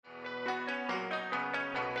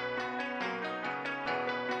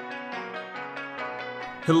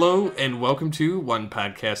Hello and welcome to One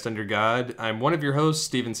Podcast Under God. I'm one of your hosts,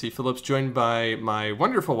 Stephen C. Phillips, joined by my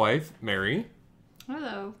wonderful wife, Mary.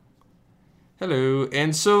 Hello. Hello.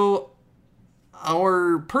 And so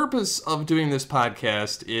our purpose of doing this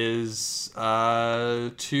podcast is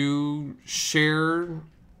to share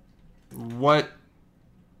what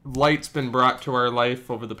light's been brought to our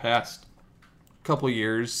life over the past couple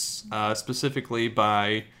years, specifically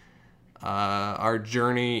by our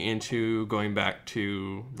journey into going back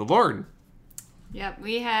to the Lord. Yep,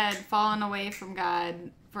 we had fallen away from God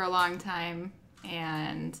for a long time,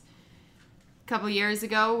 and a couple years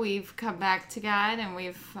ago we've come back to God,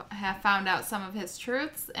 and have found out some of His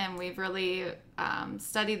truths, and we've really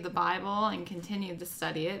studied the Bible and continued to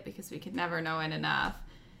study it because we could never know it enough.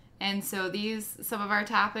 And so some of our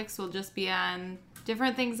topics will just be on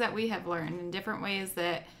different things that we have learned and different ways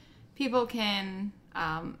that people can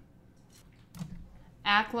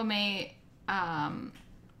acclimate some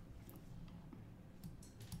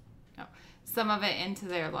of it into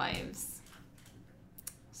their lives.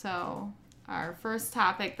 So our first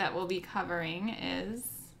topic that we'll be covering is...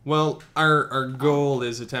 Well, our goal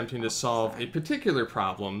is attempting to solve a particular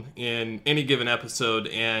problem in any given episode,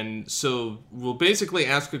 and so we'll basically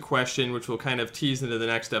ask a question which we'll kind of tease into the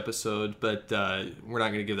next episode, but we're not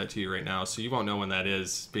going to give that to you right now, so you won't know when that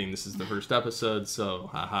is, being this is the first episode, so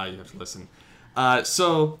you have to listen.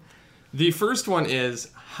 So the first one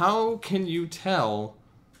is, how can you tell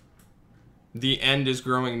the end is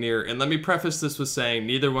growing near? And let me preface this with saying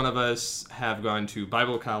neither one of us have gone to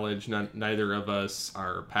Bible college. Neither of us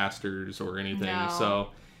are pastors or anything. No. So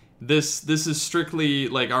this is strictly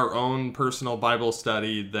like our own personal Bible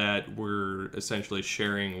study that we're essentially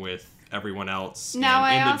sharing with everyone else in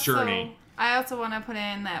the journey. I also want to put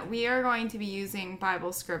in that we are going to be using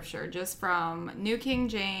Bible scripture just from New King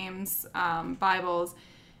James Bibles.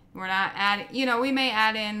 We're not adding, we may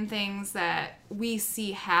add in things that we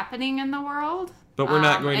see happening in the world, but we're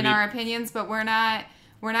not going in our opinions. But we're not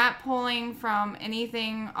pulling from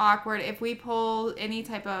anything awkward. If we pull any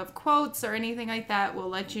type of quotes or anything like that, we'll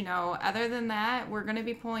let you know. Other than that, we're going to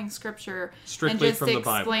be pulling scripture strictly and just from the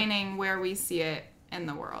Bible, explaining where we see it in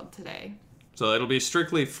the world today. So it'll be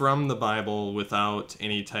strictly from the Bible without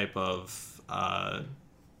any type of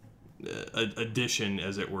addition,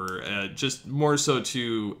 as it were, just more so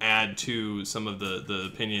to add to some of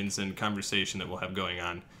the opinions and conversation that we'll have going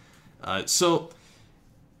on. So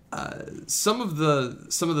some of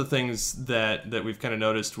the things that we've kind of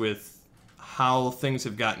noticed with how things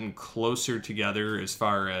have gotten closer together, as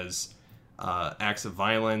far as acts of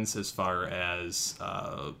violence, as far as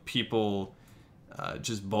people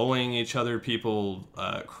just bullying each other, people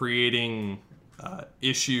creating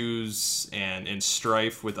issues and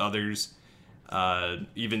strife with others.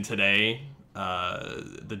 Even today,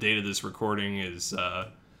 the date of this recording is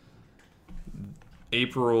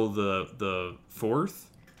April the 4th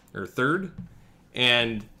or 3rd,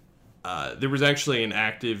 and there was actually an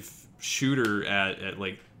active shooter at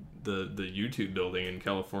like the YouTube building in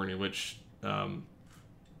California, which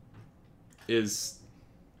is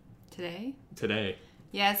today.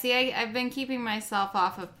 Yeah, see, I've been keeping myself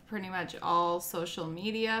off of pretty much all social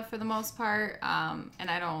media for the most part, and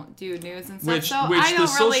I don't do news and stuff, so I don't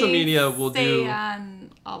social really media will stay do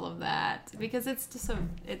on all of that because it's just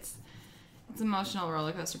it's emotional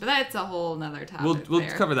roller coaster. But that's a whole nother topic. We'll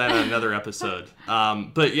cover that on another episode.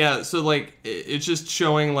 But yeah, so like it's just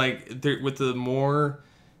showing like with the more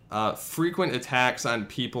frequent attacks on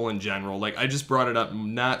people in general. Like, I just brought it up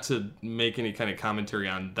not to make any kind of commentary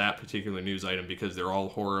on that particular news item because they're all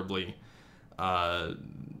horrible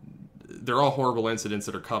incidents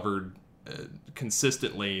that are covered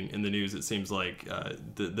consistently in the news. It seems like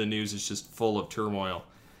the news is just full of turmoil,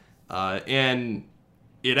 and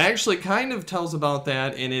it actually kind of tells about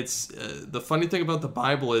that. And it's the funny thing about the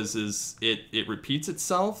Bible is it repeats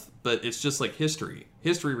itself, but it's just like history.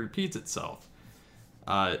 History repeats itself.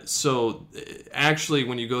 So actually,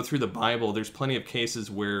 when you go through the Bible, there's plenty of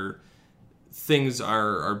cases where things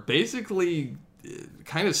are basically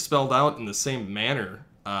kind of spelled out in the same manner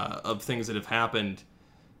of things that have happened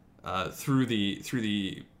through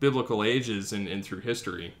the biblical ages and through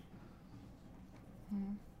history.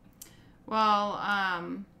 Well, I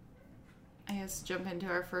guess jump into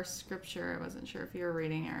our first scripture. I wasn't sure if you were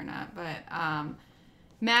reading it or not, but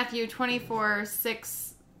Matthew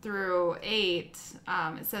 24:6 through 8,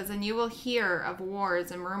 it says, "And you will hear of wars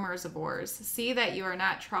and rumors of wars. See that you are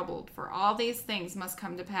not troubled, for all these things must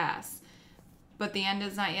come to pass. But the end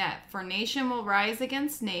is not yet. For nation will rise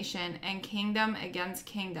against nation, and kingdom against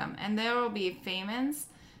kingdom. And there will be famines,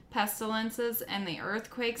 pestilences, and the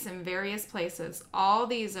earthquakes in various places. All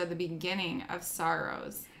these are the beginning of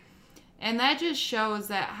sorrows. And that just shows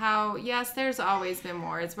that how, yes, there's always been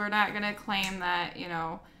wars. We're not going to claim that,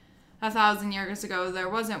 1,000 years ago there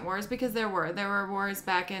wasn't wars, because there were. There were wars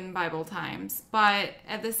back in Bible times. But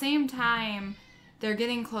at the same time, they're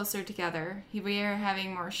getting closer together. We are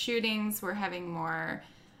having more shootings. We're having more...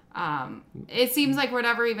 it seems like we're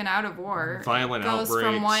never even out of war. Violent outbreaks. It goes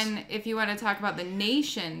from one, if you want to talk about the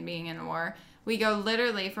nation being in war, we go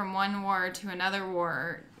literally from one war to another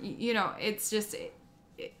war. It's just...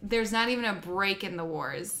 there's not even a break in the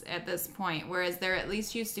wars at this point, whereas there at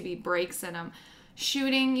least used to be breaks in them.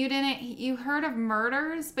 Shooting, you heard of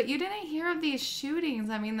murders, but you didn't hear of these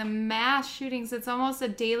shootings. I mean, the mass shootings, it's almost a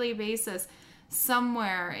daily basis.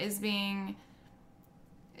 Somewhere is being,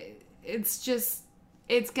 it's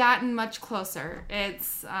gotten much closer.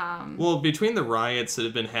 It's, well, between the riots that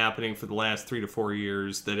have been happening for the last 3 to 4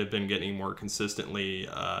 years that have been getting more consistently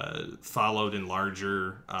followed in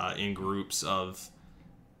larger, in groups of,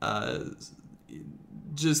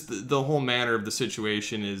 just the whole manner of the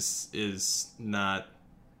situation is not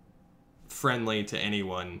friendly to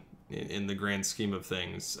anyone in the grand scheme of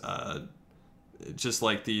things. Just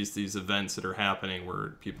like these events that are happening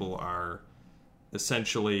where people are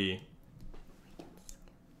essentially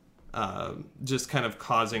just kind of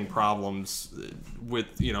causing problems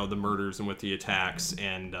with the murders and with the attacks,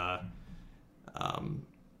 and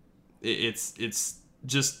it's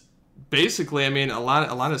just basically, I mean, a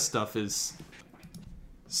lot of stuff is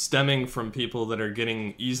stemming from people that are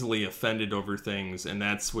getting easily offended over things, and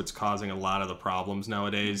that's what's causing a lot of the problems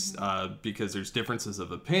nowadays, because there's differences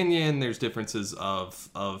of opinion, there's differences of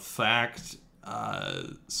fact,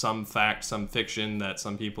 some fiction that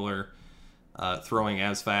some people are throwing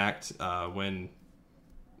as fact, when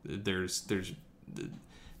there's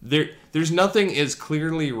nothing as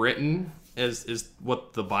clearly written as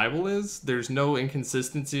what the Bible is. There's no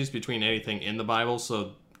inconsistencies between anything in the Bible,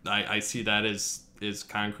 so I see that as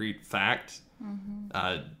concrete fact.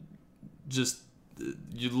 Just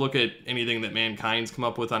you look at anything that mankind's come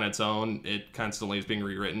up with on its own, it constantly is being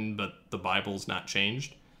rewritten, but the Bible's not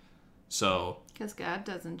changed. So because God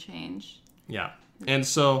doesn't change. Yeah. And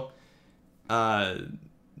so one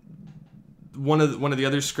of the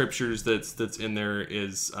other scriptures that's in there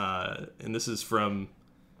is and this is from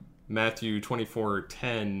Matthew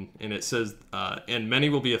 24:10, and it says, and many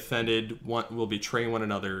will be offended, will betray one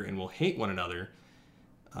another, and will hate one another.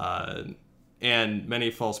 And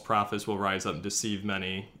many false prophets will rise up and deceive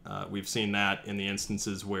many. We've seen that in the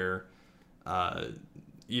instances where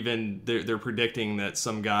even they're predicting that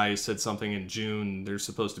some guy said something in June. There's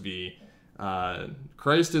supposed to be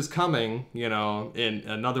Christ is coming, in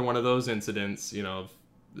another one of those incidents,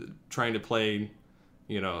 trying to play,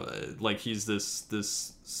 like he's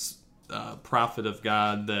this prophet of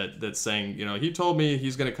God that's saying, he told me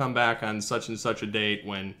he's going to come back on such and such a date,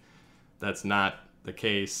 when that's not the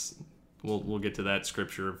case. We'll get to that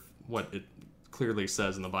scripture of what it clearly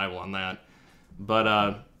says in the Bible on that.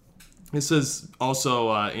 But it says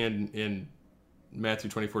also in Matthew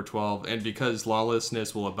 24:12, and because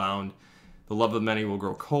lawlessness will abound, the love of many will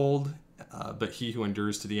grow cold, but he who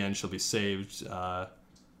endures to the end shall be saved.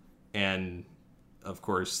 And of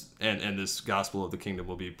course, and this gospel of the kingdom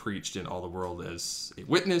will be preached in all the world as a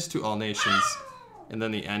witness to all nations, and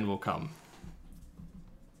then the end will come.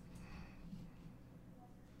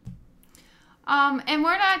 And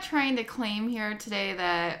we're not trying to claim here today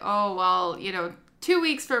that, 2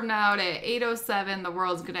 weeks from now at 8:07, the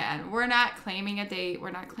world's going to end. We're not claiming a date.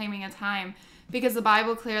 We're not claiming a time, because the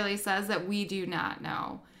Bible clearly says that we do not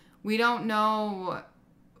know. We don't know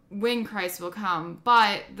when Christ will come,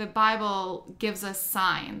 but the Bible gives us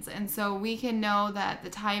signs. And so we can know that the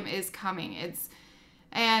time is coming.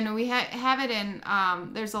 And we have it in,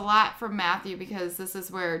 there's a lot from Matthew, because this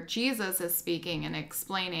is where Jesus is speaking and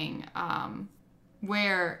explaining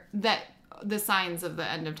where the signs of the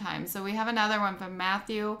end of time. So we have another one from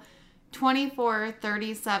Matthew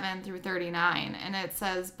 24:37 through 39. And it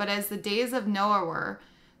says, but as the days of Noah were,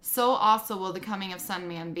 so also will the coming of Son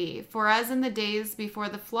Man be. For as in the days before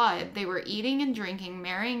the flood, they were eating and drinking,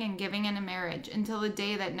 marrying and giving in marriage, until the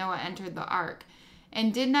day that Noah entered the ark,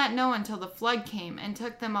 and did not know until the flood came and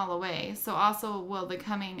took them all away. So also will the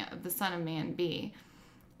coming of the Son of Man be.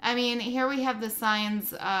 I mean, here we have the signs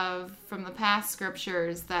from the past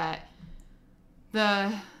scriptures that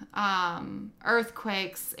the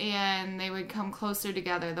earthquakes, and they would come closer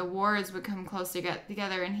together. The wars would come closer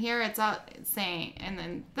together. And here it's saying, and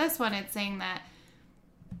then this one, it's saying that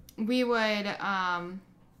we would,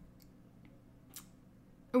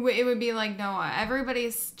 It would be like Noah.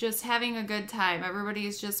 Everybody's just having a good time.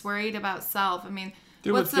 Everybody's just worried about self. I mean,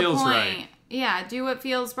 Do what's what the feels point? right. Yeah, do what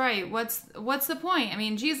feels right. What's the point? I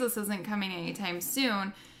mean, Jesus isn't coming anytime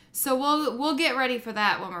soon. So we'll get ready for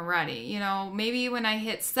that when we're ready. You know, maybe when I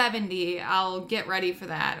hit 70, I'll get ready for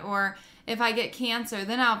that. Or if I get cancer,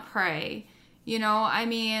 then I'll pray. You know, I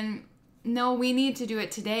mean, no, we need to do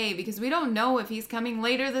it today because we don't know if he's coming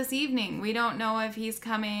later this evening. We don't know if he's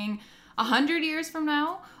coming 100 years from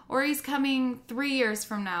now or he's coming 3 years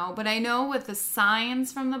from now. But I know with the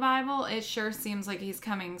signs from the Bible, it sure seems like he's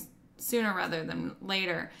coming sooner rather than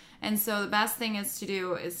later. And so the best thing is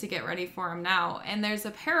to get ready for him now. And there's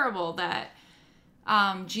a parable that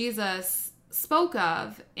Jesus spoke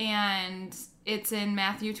of, and it's in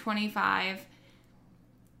Matthew 25.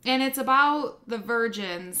 And it's about the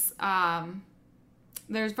virgins.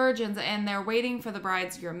 There's virgins, and they're waiting for the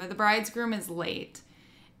bridegroom. The bridegroom is late.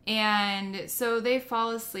 And so they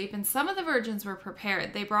fall asleep, and some of the virgins were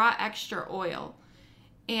prepared. They brought extra oil.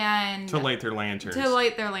 And To light their lanterns.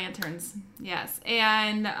 Yes.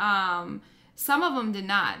 And some of them did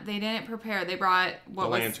not. They didn't prepare. They brought the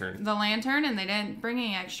lantern, and they didn't bring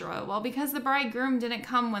any extra oil. Well, because the bridegroom didn't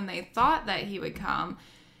come when they thought that he would come,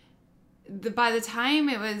 by the time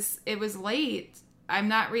it was late, I'm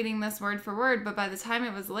not reading this word for word, but by the time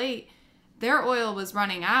it was late, their oil was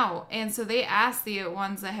running out. And so they asked the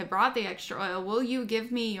ones that had brought the extra oil, will you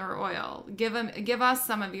give me your oil? Give us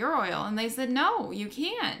some of your oil. And they said, no, you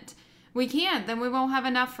can't. We can't. Then we won't have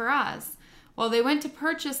enough for us. Well, they went to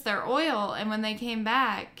purchase their oil, and when they came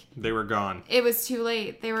back, they were gone. It was too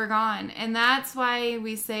late. They were gone. And that's why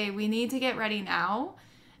we say we need to get ready now.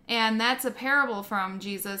 And that's a parable from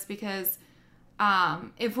Jesus, because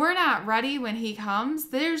if we're not ready when he comes,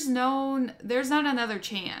 there's not another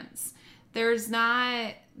chance. There's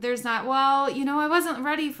not, well, you know, I wasn't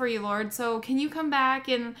ready for you, Lord, so can you come back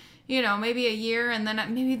in, you know, maybe a year, and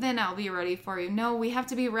then I'll be ready for you. No, we have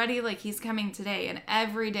to be ready like he's coming today, and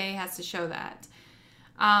every day has to show that.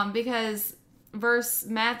 Because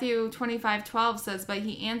Matthew 25:12 says, but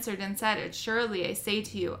he answered and said, surely I say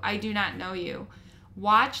to you, I do not know you.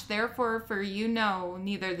 Watch therefore, for you know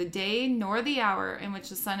neither the day nor the hour in which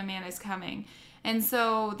the Son of Man is coming. And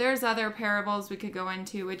so there's other parables we could go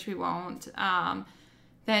into, which we won't,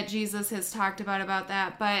 that Jesus has talked about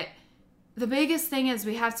that. But the biggest thing is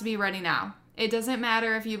we have to be ready now. It doesn't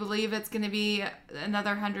matter if you believe it's going to be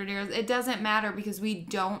another 100 years. It doesn't matter, because we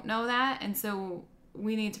don't know that. And so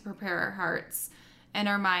we need to prepare our hearts and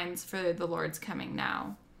our minds for the Lord's coming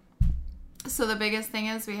now. So the biggest thing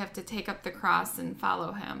is we have to take up the cross and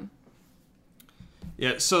follow him.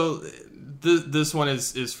 Yeah, so this one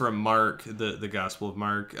is from Mark, the Gospel of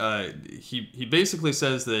Mark. He basically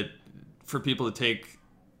says that for people to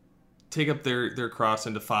take up their cross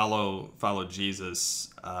and to follow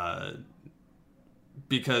Jesus,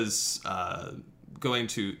 because going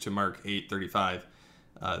to Mark 8:35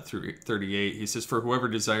 through 38, he says, for whoever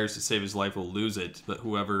desires to save his life will lose it, but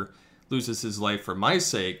whoever loses his life for my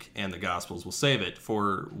sake and the gospel's will save it.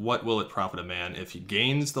 For what will it profit a man if he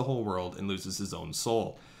gains the whole world and loses his own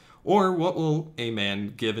soul? Or what will a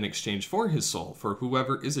man give in exchange for his soul? For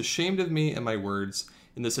whoever is ashamed of me and my words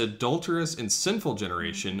in this adulterous and sinful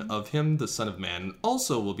generation, of him the Son of Man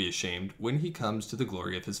also will be ashamed when he comes to the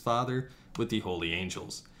glory of his Father with the holy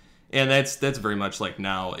angels. And that's very much like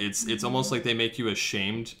now. It's almost like they make you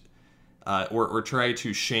ashamed, or try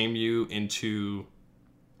to shame you into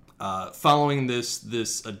following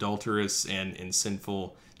this adulterous and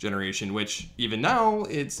sinful generation, which even now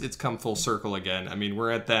it's come full circle again. I mean,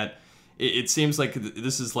 we're at that. It seems like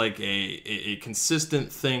this is like a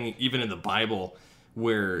consistent thing, even in the Bible,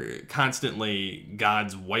 where constantly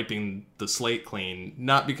God's wiping the slate clean,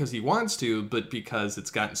 not because he wants to, but because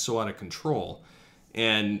it's gotten so out of control.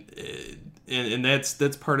 And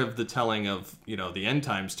that's part of the telling of, you know, the end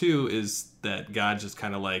times too, is that God just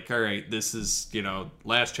kind of like, all right, this is, you know,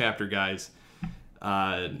 last chapter, guys.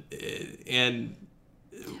 And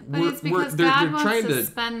but it's because God wants to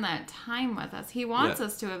spend that time with us. He wants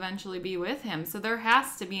us to eventually be with him. So there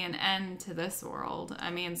has to be an end to this world. I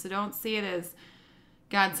mean, so don't see it as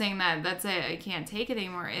God saying that's it, I can't take it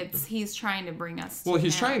anymore. He's trying to bring us to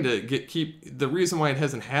he's him. Trying to keep the reason why it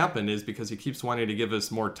hasn't happened is because he keeps wanting to give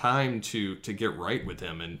us more time to get right with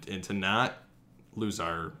him and to not lose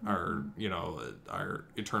our you know, our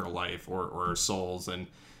eternal life or our souls. And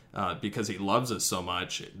because he loves us so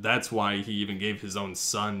much, that's why he even gave his own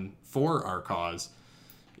son for our cause,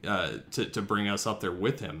 to bring us up there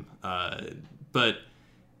with him. But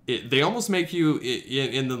they almost make you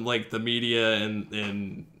in the like the media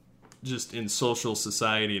and just in social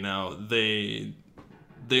society now, they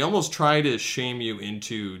they almost try to shame you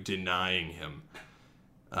into denying him,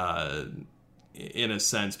 in a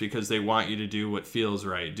sense, because they want you to do what feels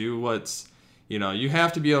right, do what's, you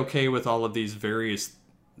have to be okay with all of these various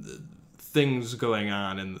things going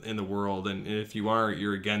on in the world, and if you aren't,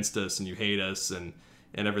 you're against us and you hate us and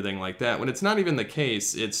everything like that. When it's not even the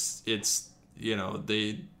case,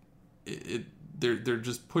 they're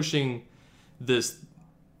just pushing this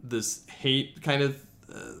hate kind of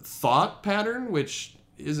thought pattern, which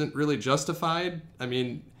isn't really justified. I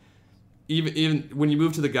mean, even when you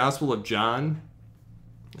move to the Gospel of John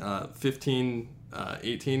 15,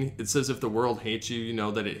 18, it says, if the world hates you, you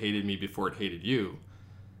know that it hated me before it hated you.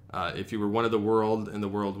 If you were one of the world, and the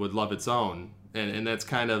world would love its own. And that's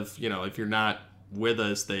kind of, if you're not with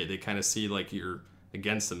us, they kind of see like you're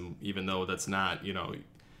against them, even though that's not,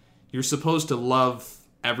 you're supposed to love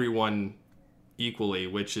everyone equally,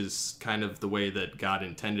 which is kind of the way that God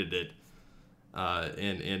intended it.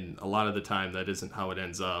 And a lot of the time that isn't how it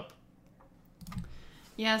ends up.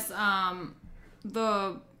 Yes,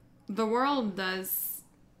 the world does,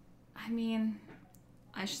 I mean,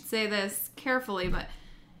 I should say this carefully, but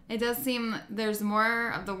it does seem there's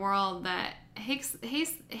more of the world that hates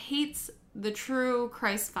the true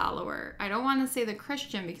Christ follower. I don't want to say the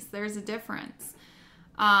Christian, because there's a difference.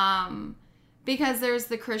 Because there's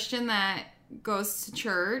the Christian that goes to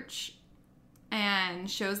church and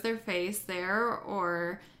shows their face there,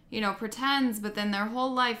 or, pretends, but then their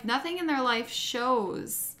whole life, nothing in their life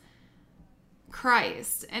shows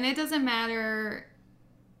Christ. And it doesn't matter.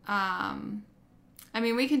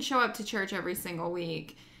 We can show up to church every single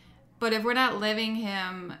week, but if we're not living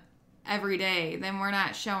him every day, then we're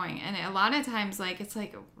not showing. And a lot of times, it's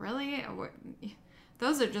like, really?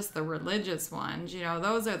 Those are just the religious ones,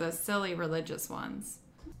 those are the silly religious ones.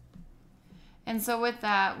 And so with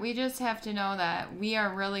that, we just have to know that we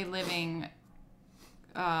are really living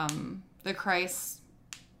the Christ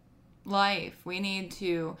life. We need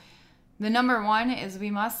to, the number one is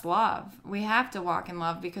we must love. We have to walk in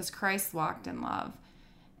love because Christ walked in love.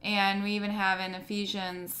 And we even have in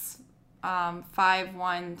Ephesians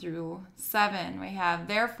 5:1-7, we have,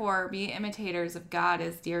 therefore be imitators of God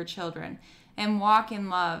as dear children, and walk in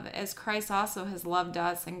love, as Christ also has loved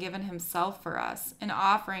us and given himself for us, an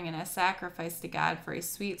offering and a sacrifice to God for a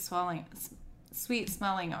sweet-smelling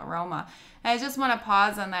aroma. And I just want to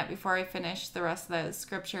pause on that before I finish the rest of the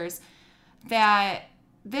scriptures, that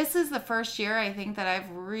this is the first year, I think, that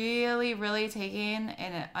I've really, really taken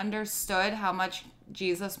and understood how much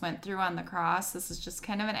Jesus went through on the cross. This is just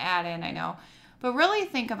kind of an add-in, I know. But really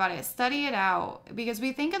think about it. Study it out. Because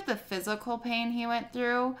we think of the physical pain he went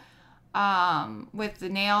through, with the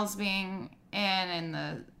nails being in and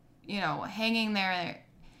the, hanging there.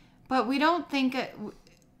 But we don't think,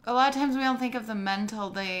 a lot of times we don't think of the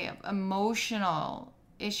mental, the emotional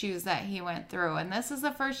issues that he went through. And this is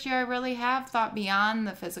the first year I really have thought beyond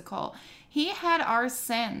the physical. He had our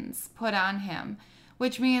sins put on him,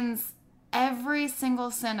 which means every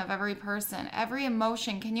single sin of every person, every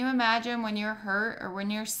emotion. Can you imagine when you're hurt or when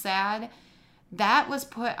you're sad? That was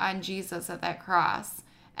put on Jesus at that cross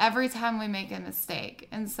every time we make a mistake.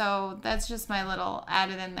 And so that's just my little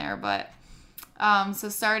added in there. But so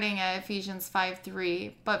starting at Ephesians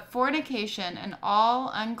 5:3, but fornication and all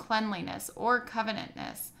uncleanliness or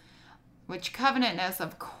covenantness, which covenantness,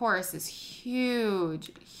 of course, is huge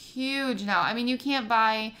now. You can't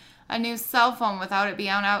buy a new cell phone without it being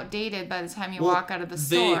outdated by the time you walk out of the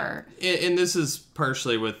store. And this is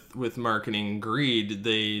partially with marketing greed.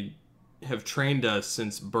 They have trained us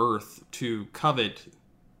since birth to covet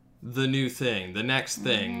the new thing, the next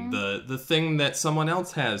thing, the thing that someone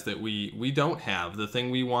else has that we don't have, the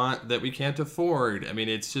thing we want that we can't afford.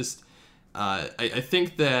 It's just, I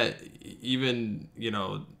think that even,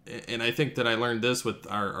 and I think that I learned this with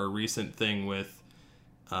our recent thing with,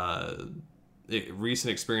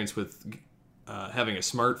 recent experience with having a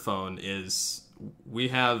smartphone is we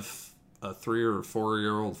have a 3 or 4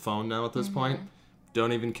 year old phone now at this point.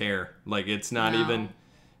 Don't even care. It's not even...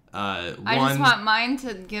 I just want mine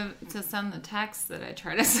to send the text that I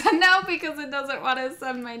try to send now, because it doesn't want to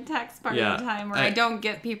send my text part of the time, or I don't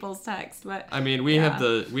get people's text. But we have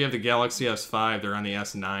the Galaxy S5. They're on the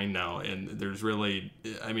S9 now, and there's really,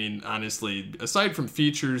 honestly, aside from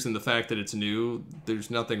features and the fact that it's new,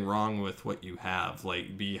 there's nothing wrong with what you have.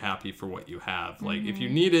 Be happy for what you have. If you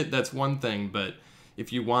need it, that's one thing, but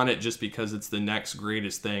if you want it just because it's the next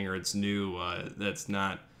greatest thing or it's new, that's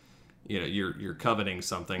not. You're coveting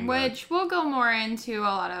something. Which we'll go more into a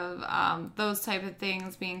lot of those type of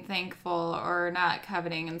things, being thankful or not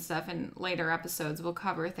coveting and stuff in later episodes. We'll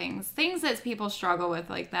cover things that people struggle with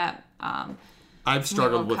like that. I've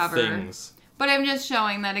struggled with things. But I'm just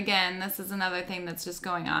showing that, again, this is another thing that's just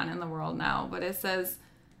going on in the world now. But it says,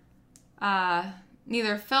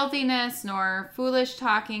 neither filthiness, nor foolish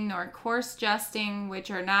talking, nor coarse jesting,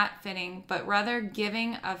 which are not fitting, but rather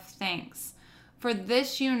giving of thanks. For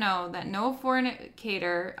this you know, that no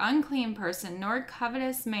fornicator, unclean person, nor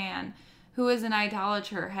covetous man, who is an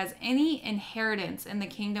idolater, has any inheritance in the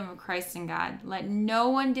kingdom of Christ and God. Let no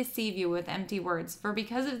one deceive you with empty words, for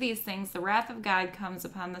because of these things the wrath of God comes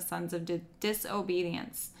upon the sons of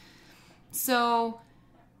disobedience. So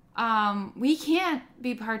we can't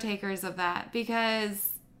be partakers of that,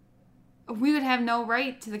 because we would have no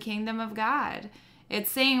right to the kingdom of God. It's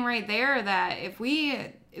saying right there that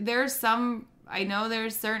I know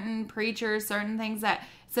there's certain preachers, certain things that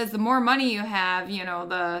says the more money you have,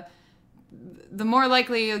 the more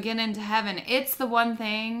likely you'll get into heaven. It's the one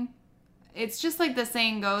thing. It's just like the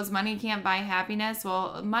saying goes, money can't buy happiness.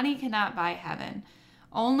 Well, money cannot buy heaven.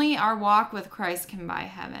 Only our walk with Christ can buy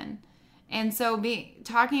heaven. And so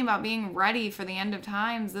talking about being ready for the end of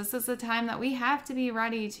times, this is the time that we have to be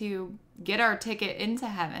ready to get our ticket into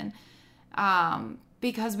heaven,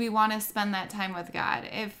 because we want to spend that time with God.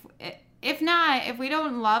 If not, if we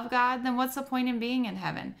don't love God, then what's the point in being in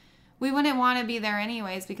heaven? We wouldn't want to be there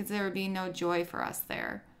anyways, because there would be no joy for us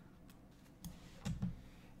there.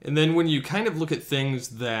 And then when you kind of look at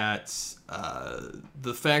things that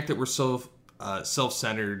the fact that we're so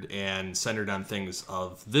self-centered and centered on things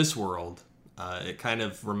of this world, it kind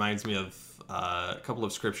of reminds me of a couple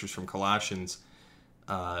of scriptures from Colossians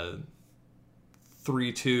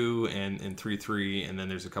 3:2 and 3:3, and then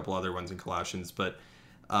there's a couple other ones in Colossians, but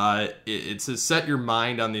it says, set your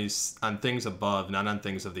mind on things above, not on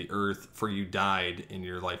things of the earth, for you died and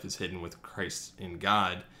your life is hidden with Christ in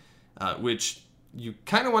God, which you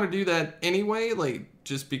kind of want to do that anyway, like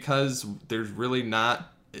just because there's really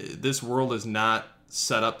not, this world is not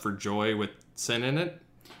set up for joy with sin in it.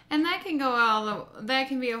 And that can that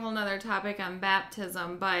can be a whole nother topic on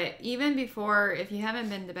baptism, but even before, if you haven't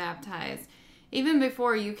been baptized, even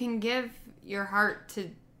before you can give your heart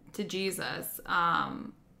to Jesus,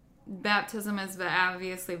 baptism is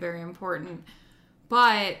obviously very important,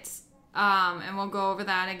 but and we'll go over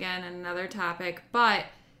that again in another topic, but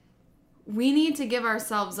we need to give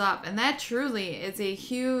ourselves up, and that truly is a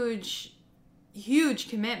huge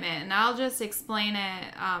commitment. And I'll just explain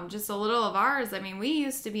it, just a little of ours. I mean, we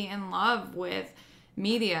used to be in love with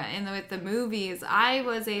media and with the movies. I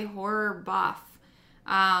was a horror buff.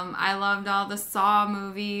 I loved all the Saw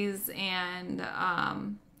movies and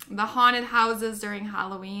the haunted houses during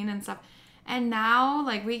Halloween and stuff. And now,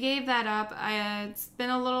 like, we gave that up. It's been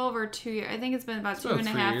a little over 2 years. I think it's been about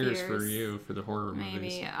 2.5 years. For you, for the horror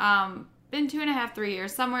movies. Maybe. Been 2.5, 3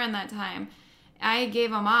 years, somewhere in that time. I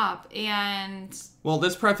gave them up, and well,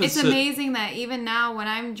 this preface, it's amazing that even now when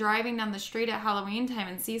I'm driving down the street at Halloween time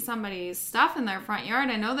and see somebody's stuff in their front yard,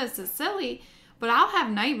 I know this is silly, but I'll have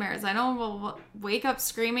nightmares. I don't wake up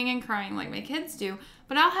screaming and crying like my kids do,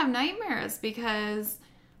 but I'll have nightmares because,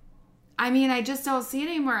 I mean, I just don't see it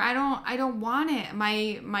anymore. I don't want it.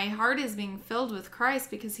 My heart is being filled with Christ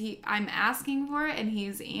because I'm asking for it and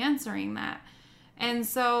He's answering that. And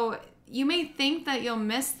so you may think that you'll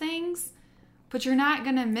miss things, but you're not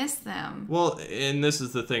going to miss them. Well, and this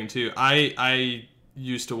is the thing, too. I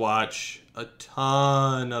used to watch a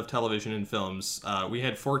ton of television and films. We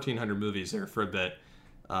had 1,400 movies there for a bit,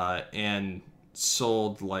 and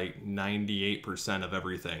sold like 98% of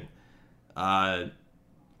everything.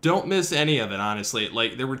 Don't miss any of it, honestly.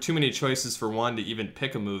 Like, there were too many choices for one to even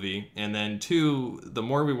pick a movie. And then two, the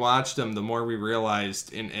more we watched them, the more we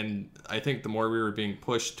realized, and I think the more we were being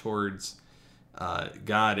pushed towards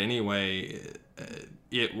God anyway,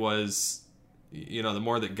 it was, the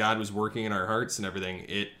more that God was working in our hearts and everything,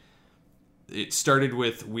 it started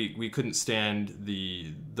with we couldn't stand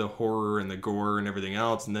the horror and the gore and everything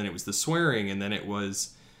else, and then it was the swearing, and then it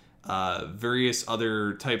was various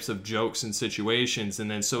other types of jokes and situations, and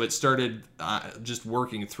then so it started just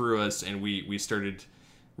working through us, and we started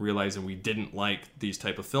realizing we didn't like these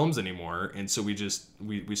type of films anymore, and so we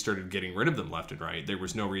started getting rid of them left and right. There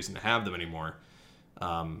was no reason to have them anymore.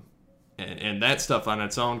 And that stuff on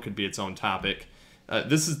its own could be its own topic.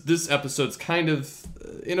 This episode's kind of,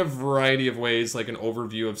 in a variety of ways, like an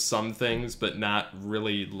overview of some things, but not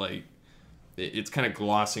really like, it's kind of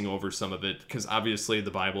glossing over some of it, because obviously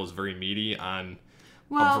the Bible is very meaty on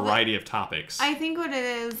a variety of topics. I think what it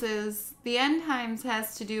is the end times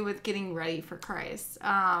has to do with getting ready for Christ.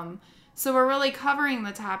 So we're really covering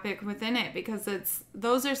the topic within it, because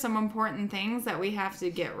those are some important things that we have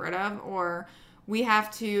to get rid of, or we have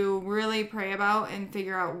to really pray about and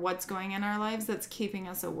figure out what's going in our lives that's keeping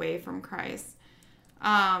us away from Christ.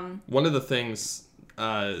 One of the things,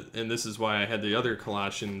 and this is why I had the other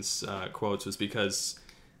Colossians quotes, was because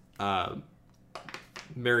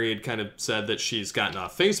Mary had kind of said that she's gotten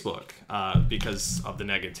off Facebook because of the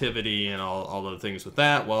negativity and all the things with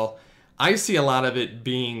that. Well, I see a lot of it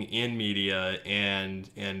being in media and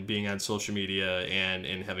being on social media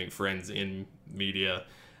and having friends in media.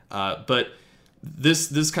 But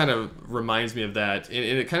this kind of reminds me of that. And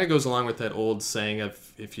it kind of goes along with that old saying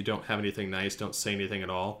of, if you don't have anything nice, don't say anything at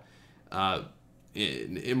all.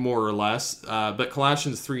 More or less. But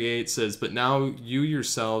Colossians 3:8 says, "But now you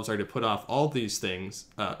yourselves are to put off all these things,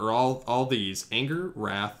 or all these, anger,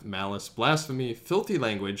 wrath, malice, blasphemy, filthy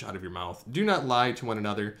language out of your mouth. Do not lie to one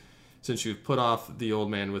another, since you've put off the old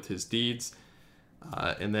man with his deeds,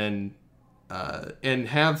 and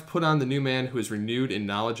have put on the new man, who is renewed in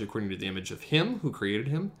knowledge according to the image of him who created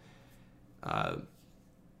him."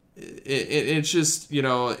 It's just,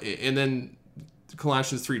 and then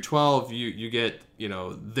Colossians 3:12, you get,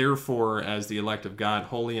 therefore, as the elect of God,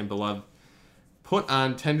 holy and beloved, put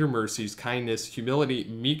on tender mercies, kindness, humility,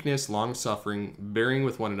 meekness, long-suffering, bearing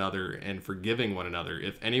with one another, and forgiving one another.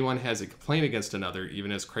 If anyone has a complaint against another,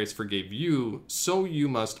 even as Christ forgave you, so you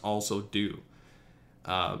must also do.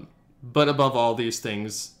 But above all these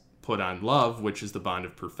things, put on love, which is the bond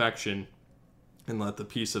of perfection, and let the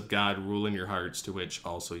peace of God rule in your hearts, to which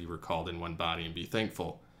also you were called in one body, and be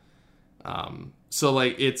thankful. So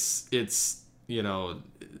like it's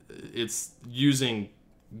using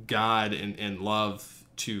God and love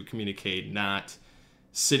to communicate, not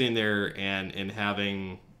sitting there and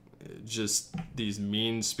having just these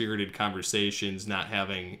mean-spirited conversations, not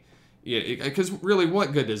having, because really,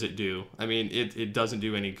 what good does it do? I mean, it doesn't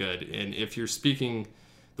do any good. And if you're speaking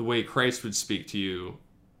the way Christ would speak to you,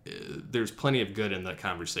 there's plenty of good in that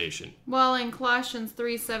conversation. Well, in Colossians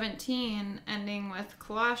 3:17, ending with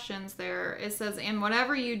Colossians there, it says, "And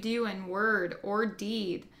whatever you do in word or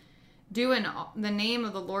deed, do in the name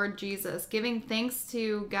of the Lord Jesus, giving thanks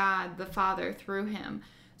to God the Father through him."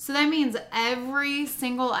 So that means every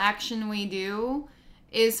single action we do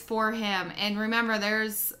is for him. And remember,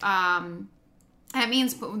 there's that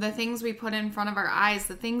means the things we put in front of our eyes,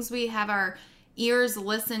 the things we have our ears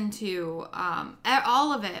listen to,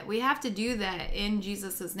 all of it, we have to do that in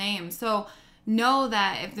Jesus's name. So know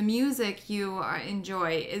that if the music you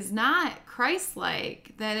enjoy is not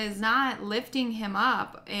Christ-like, that is not lifting him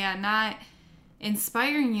up and not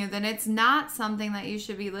inspiring you, then it's not something that you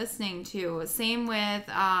should be listening to. Same with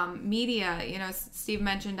media. Steve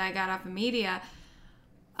mentioned I got off of media.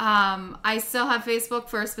 I still have Facebook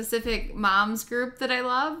for a specific moms group that I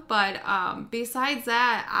love, but besides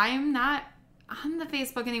that, I'm not on the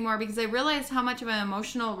Facebook anymore, because I realized how much of an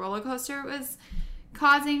emotional roller coaster it was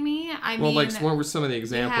causing me. What were some of the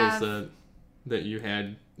examples that you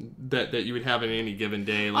had that you would have in any given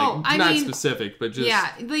day? Not specific, but just...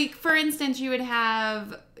 Yeah, like, for instance, you would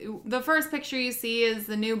have... The first picture you see is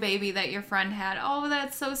the new baby that your friend had. Oh,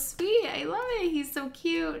 that's so sweet. I love it. He's so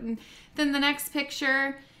cute. And then the next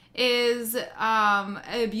picture is an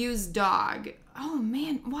abused dog. Oh,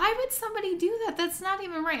 man, why would somebody do that? That's not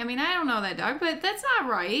even right. I mean, I don't know that dog, but that's not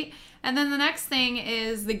right. And then the next thing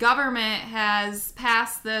is the government has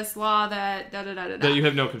passed this law that that you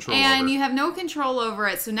have no control over. And you have no control over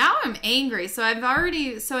it. So now I'm angry. So in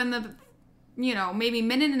the, maybe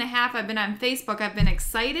minute and a half I've been on Facebook, I've been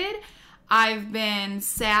excited, I've been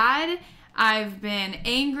sad, I've been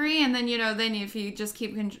angry, and then, then if you just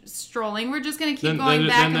keep strolling, we're just going to keep going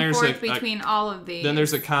back and forth between all of these. Then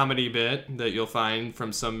there's a comedy bit that you'll find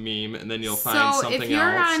from some meme, and then you'll find something else. So if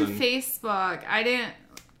you're on Facebook, I didn't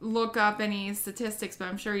look up any statistics, but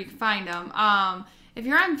I'm sure you can find them. If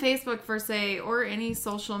you're on Facebook for, say, or any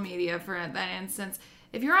social media for that instance,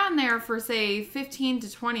 if you're on there for, say, 15 to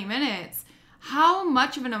 20 minutes, how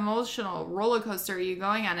much of an emotional roller coaster are you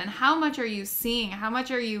going on? And how much are you seeing? How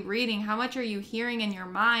much are you reading? How much are you hearing in your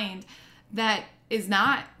mind that is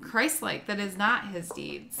not Christ-like, that is not his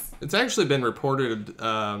deeds? It's actually been reported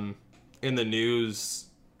in the news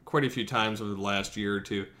quite a few times over the last year or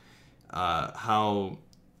two, how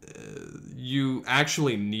you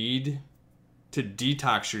actually need to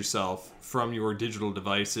detox yourself from your digital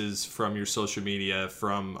devices, from your social media,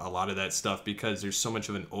 from a lot of that stuff, because there's so much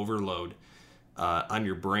of an overload on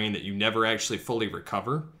your brain that you never actually fully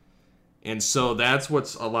recover. And so that's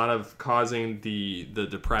what's a lot of causing the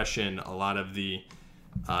depression, a lot of the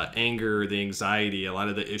anger, the anxiety, a lot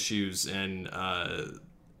of the issues and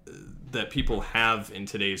that people have in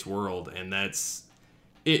today's world. And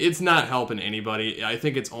it's not helping anybody. I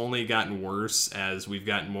think it's only gotten worse as we've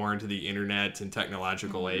gotten more into the internet and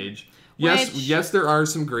technological age. Yes, there are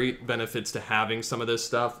some great benefits to having some of this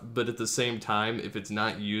stuff, but at the same time, if it's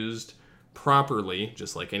not used properly,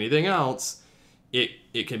 just like anything else,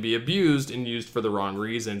 it can be abused and used for the wrong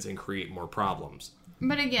reasons and create more problems.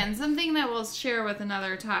 But again, something that we'll share with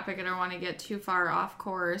another topic, I don't want to get too far off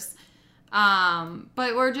course.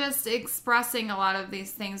 But we're just expressing a lot of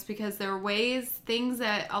these things because they're things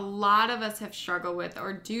that a lot of us have struggled with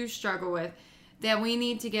or do struggle with that we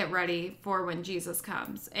need to get ready for when Jesus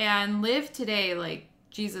comes and live today like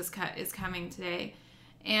Jesus is coming today.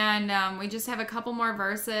 And we just have a couple more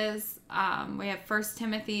verses. We have 1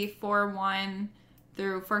 Timothy 4:1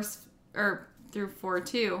 through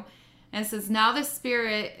 4:2. And it says, "Now the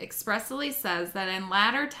Spirit expressly says that in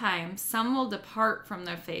latter times some will depart from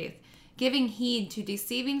their faith, giving heed to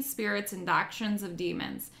deceiving spirits and doctrines of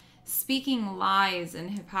demons, speaking lies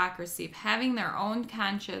and hypocrisy, having their own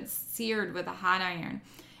conscience seared with a hot iron."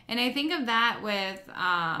 And I think of that with,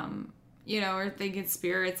 we're thinking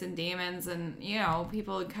spirits and demons, and,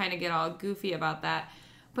 people kind of get all goofy about that.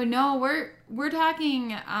 But no, we're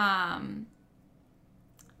talking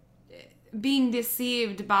being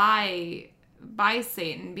deceived by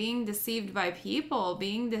Satan, being deceived by people,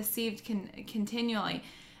 being deceived continually.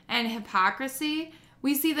 And hypocrisy,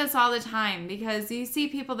 we see this all the time because you see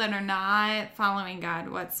people that are not following God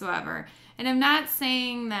whatsoever. And I'm not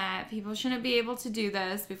saying that people shouldn't be able to do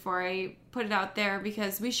this before I put it out there,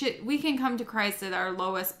 because we can come to Christ at our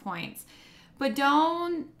lowest points. But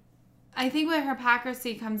I think where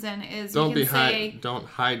hypocrisy comes in is don't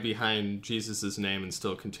hide behind Jesus' name and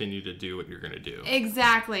still continue to do what you're going to do.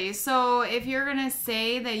 Exactly. So if you're going to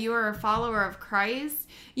say that you are a follower of Christ,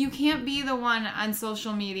 you can't be the one on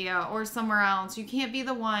social media or somewhere else. You can't be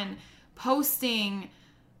the one posting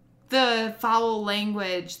the foul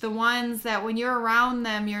language, the ones that when you're around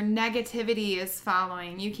them, your negativity is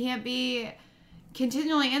following. You can't be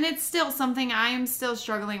continually, and it's still something I am still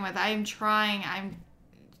struggling with. I'm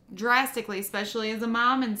drastically, especially as a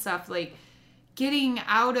mom and stuff, like getting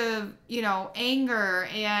out of, anger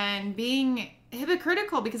and being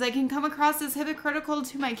hypocritical, because I can come across as hypocritical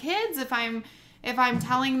to my kids if I'm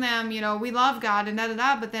telling them, we love God and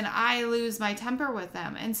da-da-da, but then I lose my temper with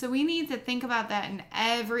them. And so we need to think about that in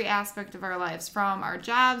every aspect of our lives, from our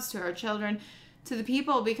jobs to our children to the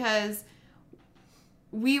people, because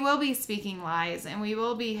we will be speaking lies and we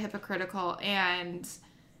will be hypocritical, and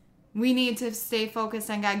we need to stay focused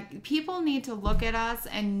on God. People need to look at us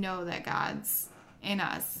and know that God's in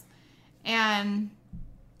us. And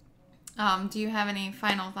do you have any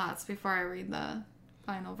final thoughts before I read the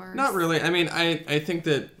final verse? Not really. I mean, I think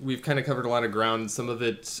that we've kind of covered a lot of ground. Some of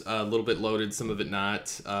it a little bit loaded, some of it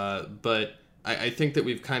not. But I think that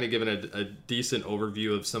we've kind of given a decent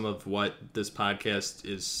overview of some of what this podcast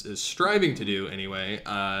is striving to do anyway.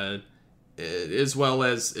 As well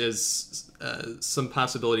as some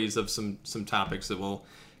possibilities of some topics that will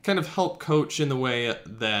kind of help coach in the way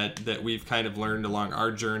that we've kind of learned along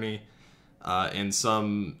our journey, and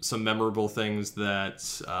some memorable things that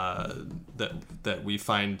we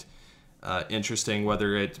find interesting,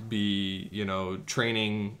 whether it be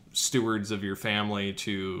training stewards of your family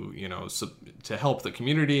to to help the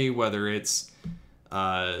community, whether it's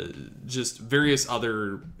just various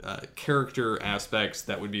other character aspects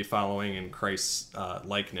that would be following in Christ's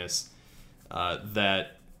likeness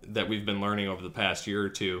that we've been learning over the past year or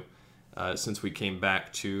two since we came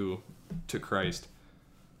back to Christ.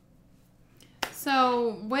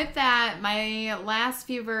 So with that, my last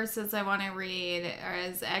few verses I want to read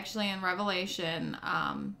is actually in Revelation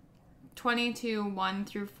 22, 1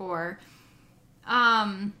 through 4.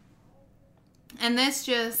 And this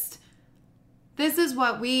is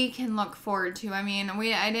what we can look forward to. I mean,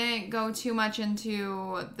 I didn't go too much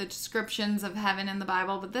into the descriptions of heaven in the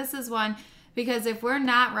Bible, but this is one, because if we're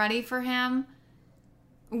not ready for him,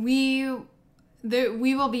 we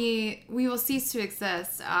will cease to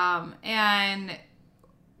exist.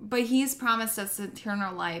 But he's promised us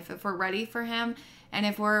eternal life if we're ready for him and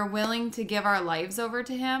if we're willing to give our lives over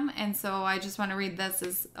to him. And so I just want to read this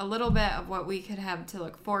as a little bit of what we could have to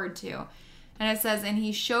look forward to. And it says, "And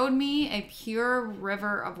he showed me a pure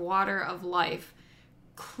river of water of life,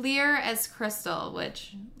 clear as crystal,"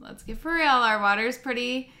 which, let's get for real, our water is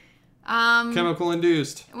pretty chemical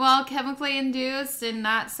induced. Well, chemically induced and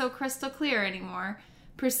not so crystal clear anymore,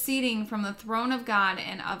 "proceeding from the throne of God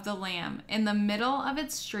and of the Lamb. In the middle of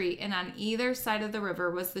its street and on either side of the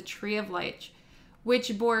river was the tree of life,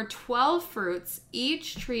 which bore 12 fruits,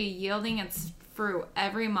 each tree yielding its fruit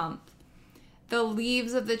every month. the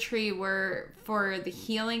leaves of the tree were for the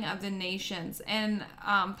healing of the nations. And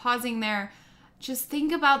pausing there, just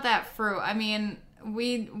think about that fruit. I mean,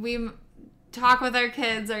 we talk with our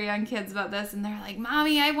kids, our young kids, about this, and they're like,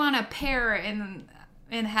 "Mommy, I want a pear in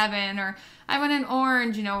heaven," or "I want an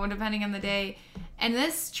orange," depending on the day. And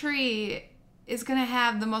this tree is going to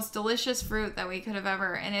have the most delicious fruit that we could have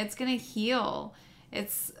ever, and it's going to heal.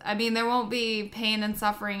 There won't be pain and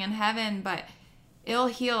suffering in heaven, but it'll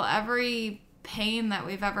heal every pain that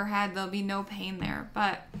we've ever had. There'll be no pain there.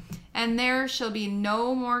 And there shall be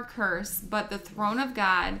no more curse, but the throne of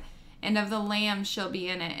God and of the Lamb shall be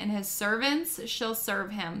in it, and his servants shall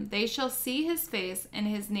serve him. They shall see his face, and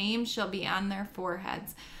his name shall be on their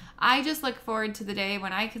foreheads. I just look forward to the day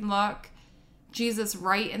when I can look Jesus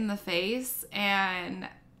right in the face, and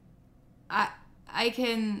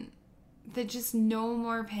there's just no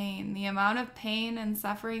more pain. The amount of pain and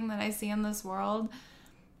suffering that I see in this world,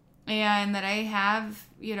 and that I have,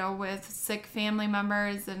 with sick family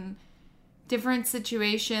members and different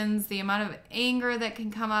situations, the amount of anger that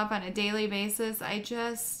can come up on a daily basis,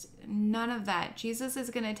 none of that. Jesus is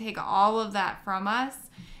going to take all of that from us,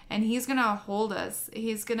 and he's going to hold us.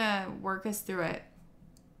 He's going to work us through it.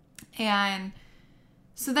 And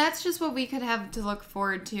so that's just what we could have to look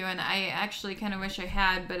forward to. And I actually kind of wish I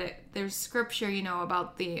had, but there's scripture,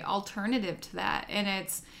 about the alternative to that. And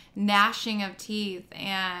it's gnashing of teeth.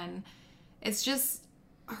 And it's just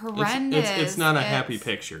horrendous. It's not a happy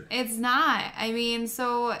picture. It's not.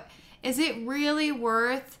 So is it really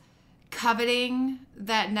worth coveting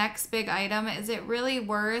that next big item? Is it really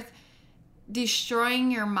worth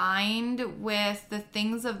destroying your mind with the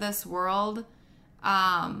things of this world?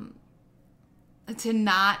 To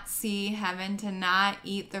not see heaven, to not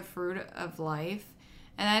eat the fruit of life?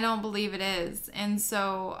 And I don't believe it is. And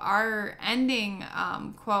so our ending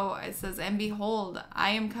quote, it says, "And behold, I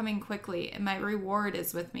am coming quickly, and my reward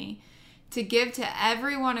is with me, to give to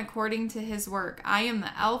everyone according to his work. I am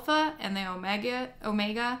the Alpha and the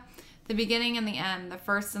Omega, the beginning and the end, the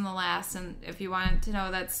first and the last." And if you want to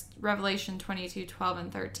know, that's Revelation 22:12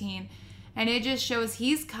 and 13. And it just shows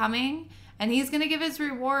he's coming, and he's going to give his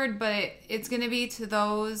reward, but it's going to be to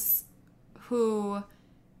those who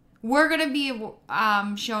we're going to be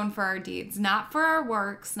shown for our deeds, not for our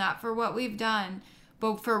works, not for what we've done,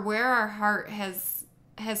 but for where our heart has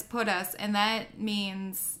put us. And that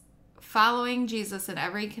means following Jesus in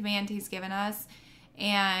every command he's given us,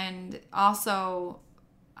 and also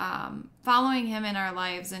following him in our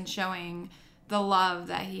lives and showing the love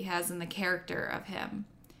that he has in the character of him.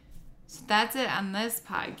 So that's it on this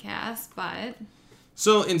podcast, but...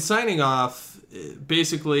 So in signing off,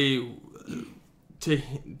 basically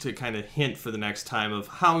to kind of hint for the next time of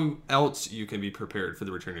how else you can be prepared for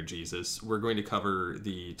the return of Jesus, we're going to cover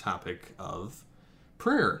the topic of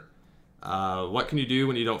prayer. What can you do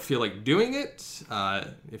when you don't feel like doing it?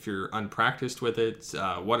 If you're unpracticed with it,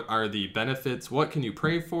 what are the benefits? What can you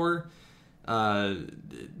pray for?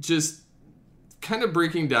 Just kind of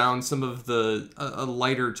breaking down some of a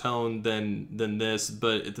lighter tone than this,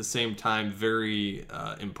 but at the same time very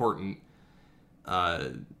important.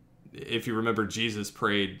 If you remember, Jesus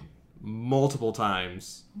prayed multiple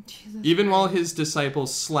times, even while his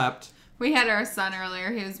disciples slept. We had our son earlier.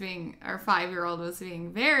 Our 5-year-old was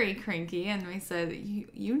being very cranky, and we said,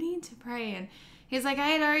 "You need to pray." And he's like, "I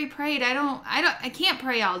had already prayed. I can't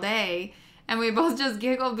pray all day." And we both just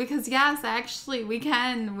giggled because, yes, actually, we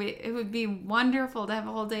can. It would be wonderful to have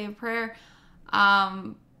a whole day of prayer.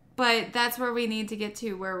 But that's where we need to get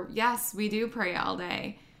to, where, yes, we do pray all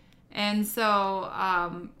day. And so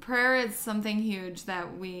prayer is something huge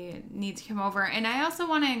that we need to come over. And I also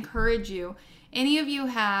want to encourage you. Any of you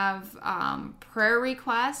have prayer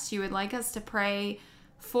requests you would like us to pray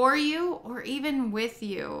for you or even with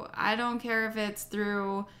you? I don't care if it's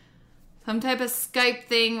through some type of Skype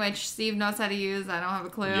thing, which Steve knows how to use. I don't have a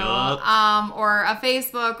clue. Yep. Or a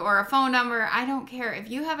Facebook or a phone number. I don't care. If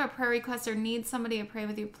you have a prayer request or need somebody to pray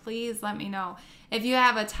with you, please let me know. If you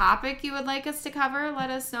have a topic you would like us to cover,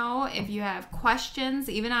 let us know. If you have questions,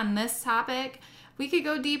 even on this topic, we could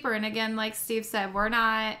go deeper. And again, like Steve said, we're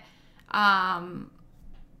not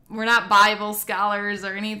Bible scholars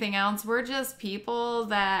or anything else. We're just people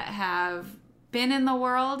that have been in the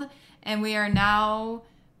world, and we are now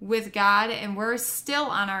with God, and we're still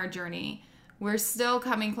on our journey. We're still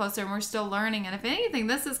coming closer, and we're still learning. And if anything,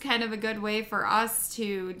 this is kind of a good way for us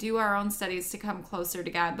to do our own studies to come closer to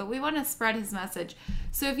God. But we want to spread his message.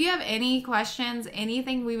 So if you have any questions,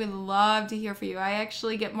 anything, we would love to hear from you. I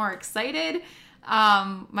actually get more excited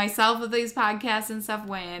myself with these podcasts and stuff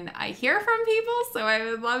when I hear from people. So I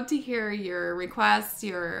would love to hear your requests,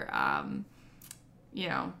 your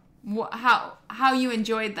how you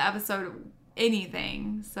enjoyed the episode,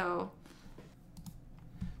 anything. So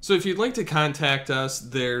if you'd like to contact us,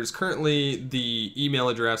 there's currently the email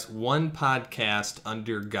address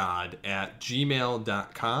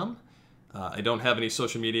onepodcastundergod@gmail.com. I don't have any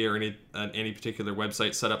social media or any particular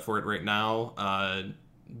website set up for it right now,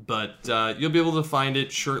 but you'll be able to find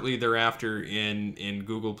it shortly thereafter in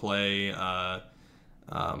Google Play,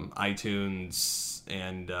 iTunes,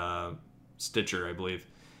 and Stitcher, I believe.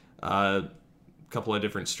 A couple of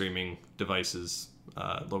different streaming devices,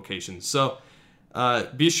 locations. So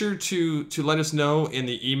be sure to let us know in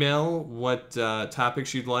the email what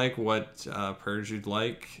topics you'd like, what prayers you'd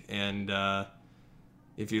like, and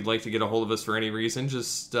if you'd like to get a hold of us for any reason,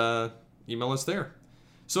 just email us there.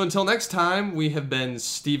 So until next time, we have been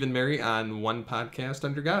Steve and Mary on One Podcast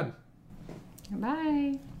Under God.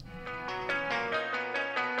 Bye.